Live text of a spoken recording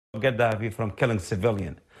Gaddafi from killing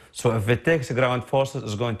civilians. So if it takes ground forces,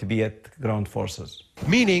 it's going to be at ground forces.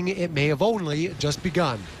 Meaning it may have only just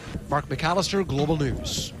begun. Mark McAllister, Global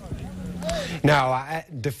News. Now,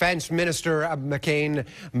 Defense Minister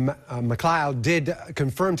McLeod did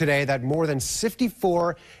confirm today that more than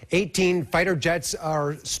 54 18 fighter jets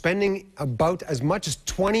are spending about as much as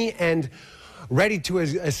 20 and ready to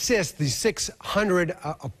assist the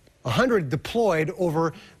 100 deployed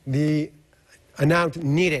over the amount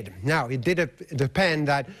needed. Now, it did depend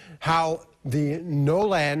that how the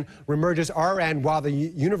NOLAN remerges our end, while the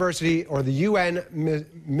university or the UN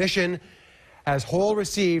mission as whole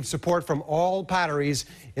received support from all batteries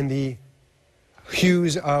in the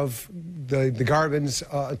hues of the garbins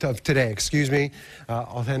of today. Excuse me.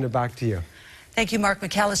 I'll hand it back to you. Thank you, Mark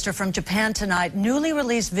McAllister from Japan tonight. Newly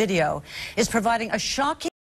released video is providing a shocking